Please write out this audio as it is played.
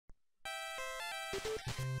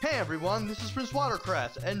Hey everyone, this is Prince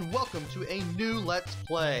Watercrest, and welcome to a new Let's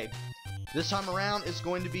Play. This time around, it's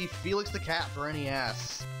going to be Felix the Cat for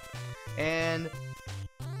NES. And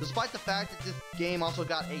despite the fact that this game also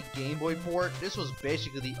got a Game Boy port, this was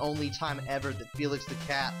basically the only time ever that Felix the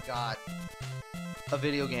Cat got a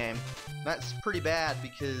video game. That's pretty bad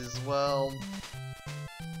because, well,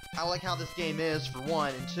 I like how this game is, for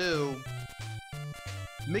one, and two,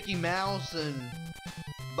 Mickey Mouse and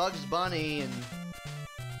Bugs Bunny and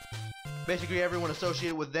basically everyone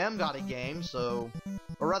associated with them got a game, so,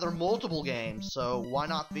 or rather multiple games, so why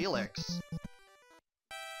not Felix?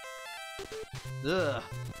 Ugh.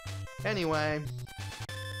 Anyway,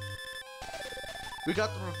 we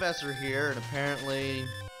got the professor here, and apparently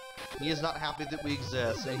he is not happy that we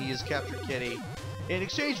exist, and he has captured Kitty. In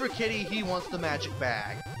exchange for Kitty, he wants the magic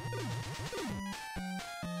bag.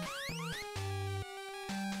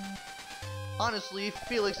 Honestly,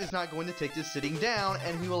 Felix is not going to take this sitting down,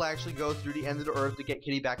 and he will actually go through the end of the earth to get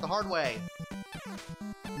Kitty back the hard way.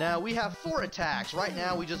 Now, we have 4 attacks. Right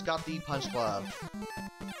now, we just got the Punch Glove.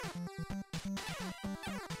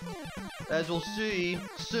 As we'll see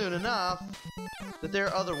soon enough, that there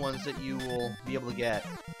are other ones that you will be able to get.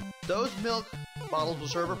 Those milk bottles will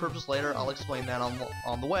serve a purpose later. I'll explain that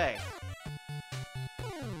on the way.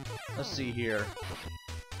 Let's see here.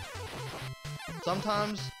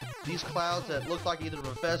 Sometimes these clouds that look like either the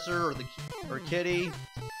professor or Kitty,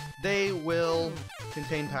 they will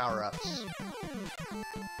contain power-ups.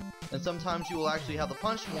 And sometimes you will actually have to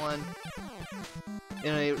punch one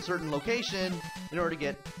in a certain location in order to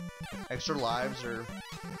get extra lives or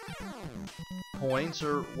points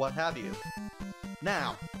or what have you.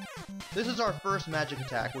 Now, this is our first magic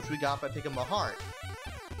attack, which we got by picking up a heart.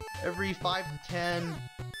 Every 5 to 10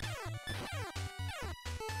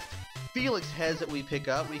 Felix heads that we pick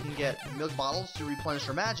up, we can get milk bottles to replenish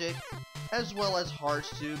our magic, as well as hearts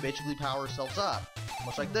to basically power ourselves up,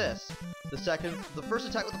 much like this. The first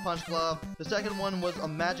attack with the Punch Glove, the second one was a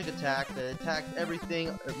magic attack that attacked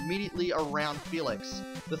everything immediately around Felix.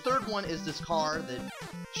 The third one is this car that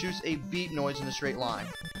shoots a beep noise in a straight line.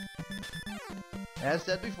 As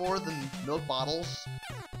said before, the milk bottles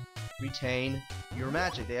retain your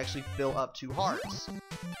magic. They actually fill up 2 hearts.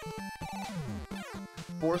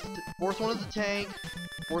 Fourth one is a tank.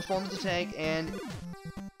 Fourth form is a tank, and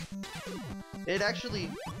it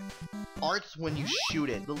actually arcs when you shoot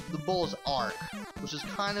it. The bullets arc, which is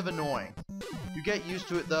kind of annoying. You get used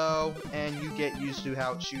to it though, and you get used to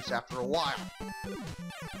how it shoots after a while.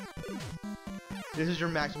 This is your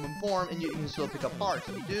maximum form, and you can still pick up hearts.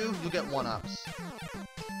 If you do, you'll get 1-ups.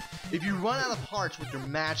 If you run out of hearts with your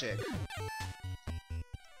magic,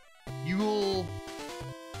 you will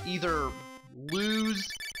either lose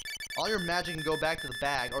all your magic and go back to the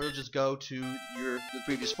bag, or you'll just go to the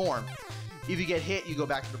previous form. If you get hit, you go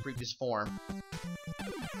back to the previous form,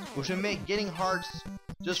 which would make getting hearts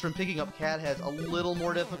just from picking up cat heads a little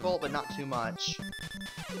more difficult, but not too much.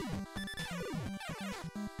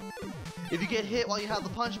 If you get hit while you have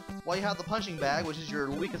the punching bag, which is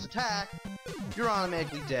your weakest attack, you're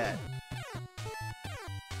automatically dead.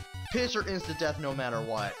 Piss or instant death no matter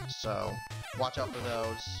what, so watch out for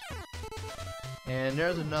those. And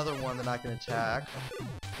there's another one that I can attack.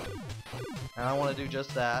 And I want to do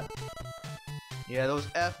just that. Yeah, those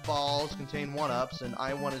F-balls contain 1-ups, and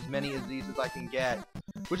I want as many of these as I can get.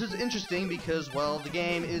 Which is interesting because, well, the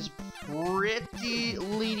game is pretty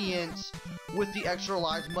lenient with the extra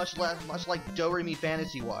lives, much like Do-Re-Mi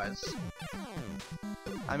Fantasy was.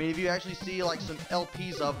 I mean, if you actually see, like, some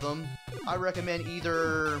LPs of them, I recommend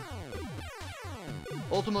either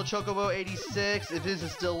Ultimo Chocobo 86, if this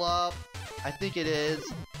is still up. I think it is,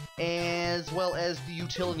 as well as the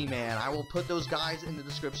Utility Man. I will put those guys in the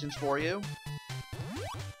descriptions for you.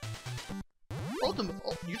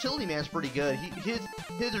 Utility Man's pretty good. His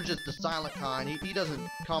are just the silent kind. He doesn't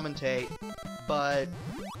commentate, but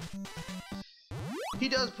he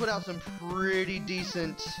does put out some pretty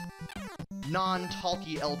decent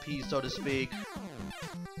non-talky LPs, so to speak.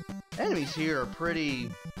 Enemies here are pretty,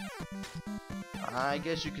 I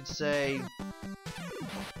guess you could say,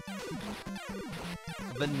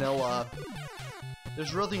 vanilla.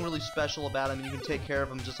 There's nothing really special about them, and you can take care of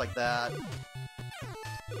them just like that.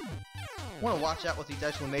 Want to watch out with these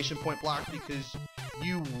exclamation point blocks because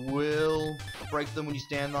you will break them when you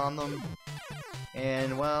stand on them.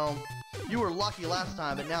 And, well, you were lucky last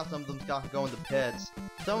time, but now some of them got to go into pits.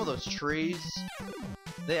 Some of those trees,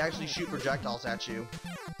 they actually shoot projectiles at you.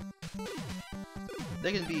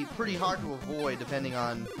 They can be pretty hard to avoid depending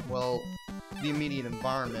on, well, the immediate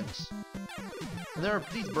environment. And there are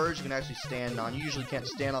these birds you can actually stand on. You usually can't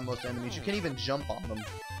stand on most enemies. You can't even jump on them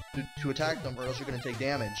to attack them, or else you're going to take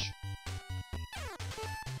damage.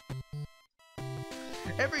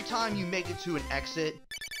 Every time you make it to an exit,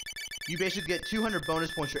 you basically get 200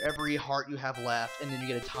 bonus points for every heart you have left, and then you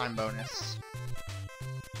get a time bonus.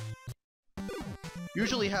 You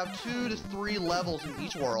usually have 2 to 3 levels in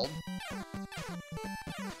each world.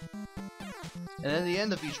 And at the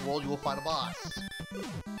end of each world, you will fight a boss.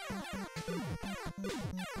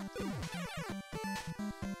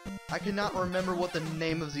 I cannot remember what the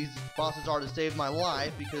name of these bosses are to save my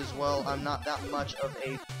life, because, well, I'm not that much of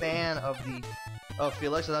a fan of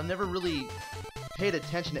Felix, and I've never really paid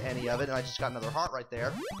attention to any of it, and I just got another heart right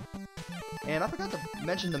there. And I forgot to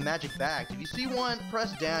mention the magic bags. If you see one,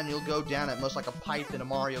 press down, you'll go down it, much like a pipe in a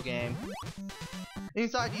Mario game.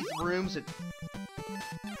 Inside these rooms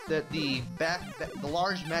that the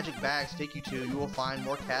large magic bags take you to, you will find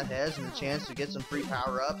more cat heads and a chance to get some free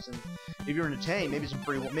power-ups, and if you're entertained,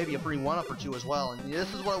 maybe a free one-up or two as well. And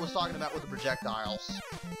this is what I was talking about with the projectiles.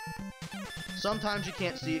 Sometimes you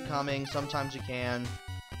can't see it coming, sometimes you can.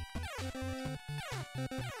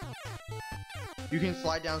 You can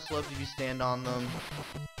slide down slopes if you stand on them.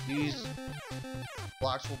 These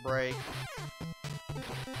blocks will break.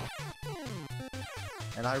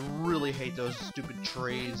 And I really hate those stupid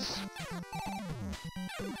trees.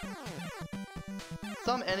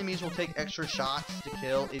 Some enemies will take extra shots to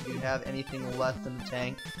kill if you have anything less than a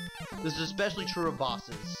tank. This is especially true of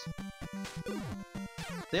bosses.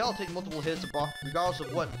 They all take multiple hits regardless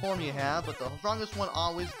of what form you have, but the strongest one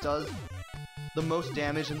always does the most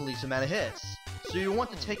damage and the least amount of hits. So you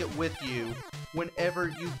want to take it with you whenever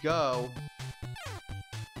you go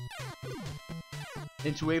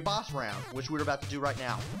into a boss round, which we're about to do right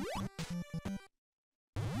now.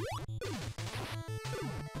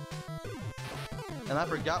 And I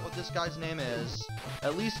forgot what this guy's name is.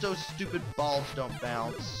 At least those stupid balls don't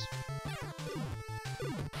bounce.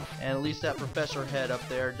 And at least that professor head up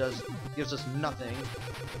there gives us nothing.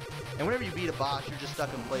 And whenever you beat a boss, you're just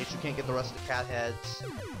stuck in place. You can't get the rest of the cat heads.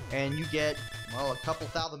 And you get, well, a couple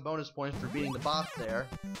thousand bonus points for beating the boss there.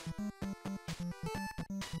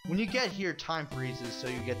 When you get here, time freezes, so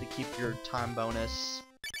you get to keep your time bonus.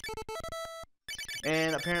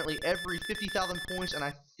 And apparently every 50,000 points, and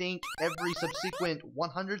I think every subsequent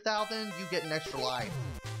 100,000, you get an extra life.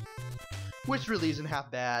 Which really isn't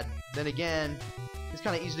half bad. Then again, it's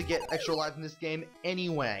kind of easy to get extra lives in this game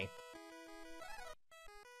anyway.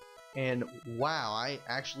 And wow, I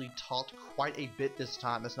actually talked quite a bit this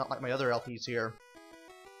time. It's not like my other LPs here.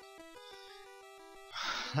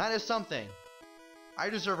 That is something. I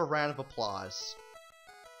deserve a round of applause.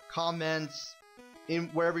 Comments in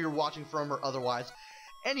wherever you're watching from or otherwise.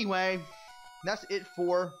 Anyway, that's it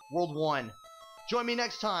for World 1. Join me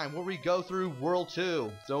next time where we go through World 2.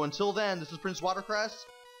 So until then, this is Prince Watercress.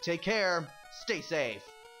 Take care, stay safe.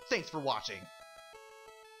 Thanks for watching.